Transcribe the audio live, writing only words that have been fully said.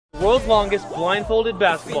world's longest blindfolded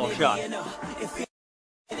basketball shot.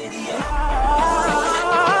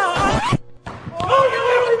 Oh, you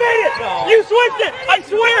literally made it! You switched it! I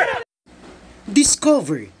swear!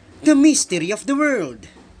 Discover the mystery of the world.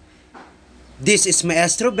 This is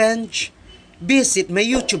Maestro Bench. Visit my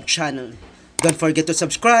YouTube channel. Don't forget to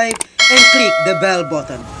subscribe and click the bell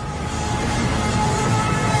button.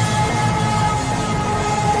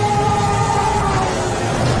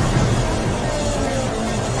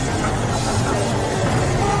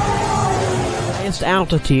 Highest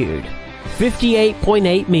altitude,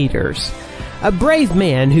 58.8 meters. A brave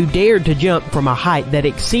man who dared to jump from a height that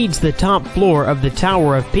exceeds the top floor of the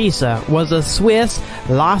Tower of Pisa was a Swiss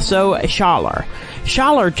Lasso Schaller.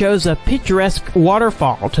 Schaller chose a picturesque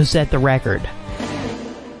waterfall to set the record.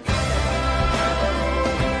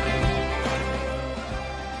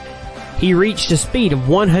 He reached a speed of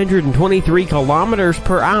 123 kilometers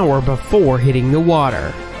per hour before hitting the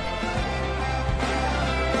water.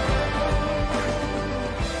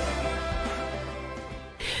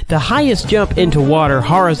 The highest jump into water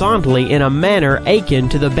horizontally in a manner akin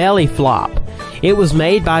to the belly flop. It was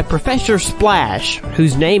made by Professor Splash,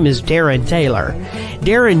 whose name is Darren Taylor.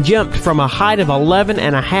 Darren jumped from a height of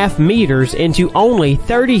 11.5 meters into only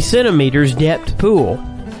 30 centimeters depth pool.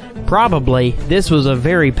 Probably, this was a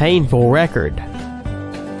very painful record.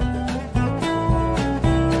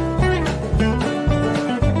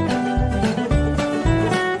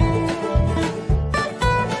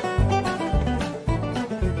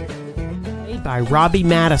 By Robbie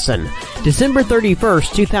Madison. December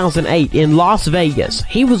 31st, 2008 in Las Vegas,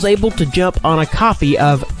 he was able to jump on a copy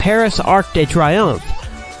of Paris Arc de Triomphe.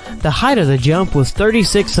 The height of the jump was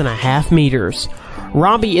 36.5 meters.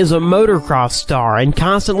 Robbie is a motocross star and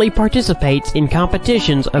constantly participates in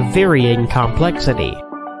competitions of varying complexity.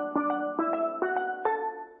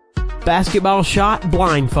 Basketball shot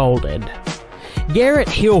blindfolded. Garrett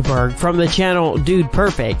Hilberg from the channel Dude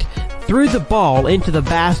Perfect threw the ball into the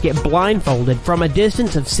basket blindfolded from a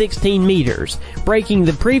distance of 16 meters, breaking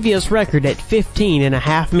the previous record at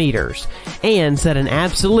 15.5 meters, and set an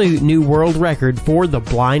absolute new world record for the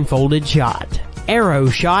blindfolded shot. Arrow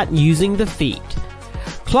shot using the feet.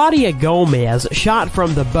 Claudia Gomez shot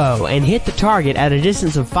from the bow and hit the target at a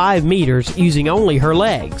distance of 5 meters using only her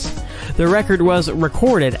legs. The record was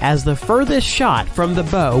recorded as the furthest shot from the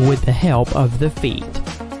bow with the help of the feet.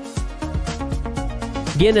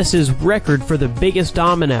 Guinness's record for the biggest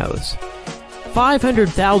dominoes.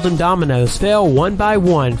 500,000 dominoes fell one by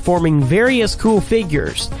one, forming various cool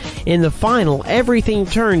figures. In the final, everything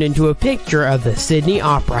turned into a picture of the Sydney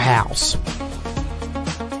Opera House.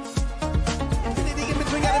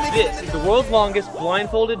 This is the world's longest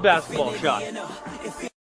blindfolded basketball shot.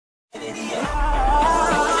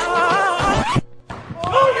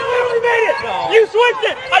 You switched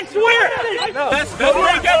it! I swear! Best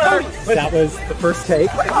break ever! That was the first take.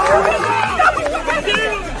 Give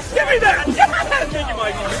me that! Give me that! Thank you,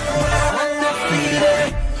 Mikey.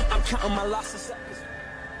 I'm counting my losses.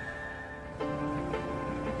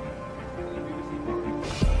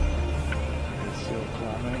 It's still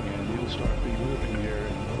climbing, and you'll start be moving here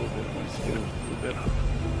in a little bit. Still a bit up.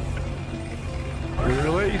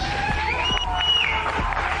 Release.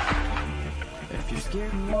 If you're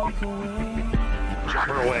scared, walk away.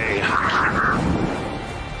 Jumper away.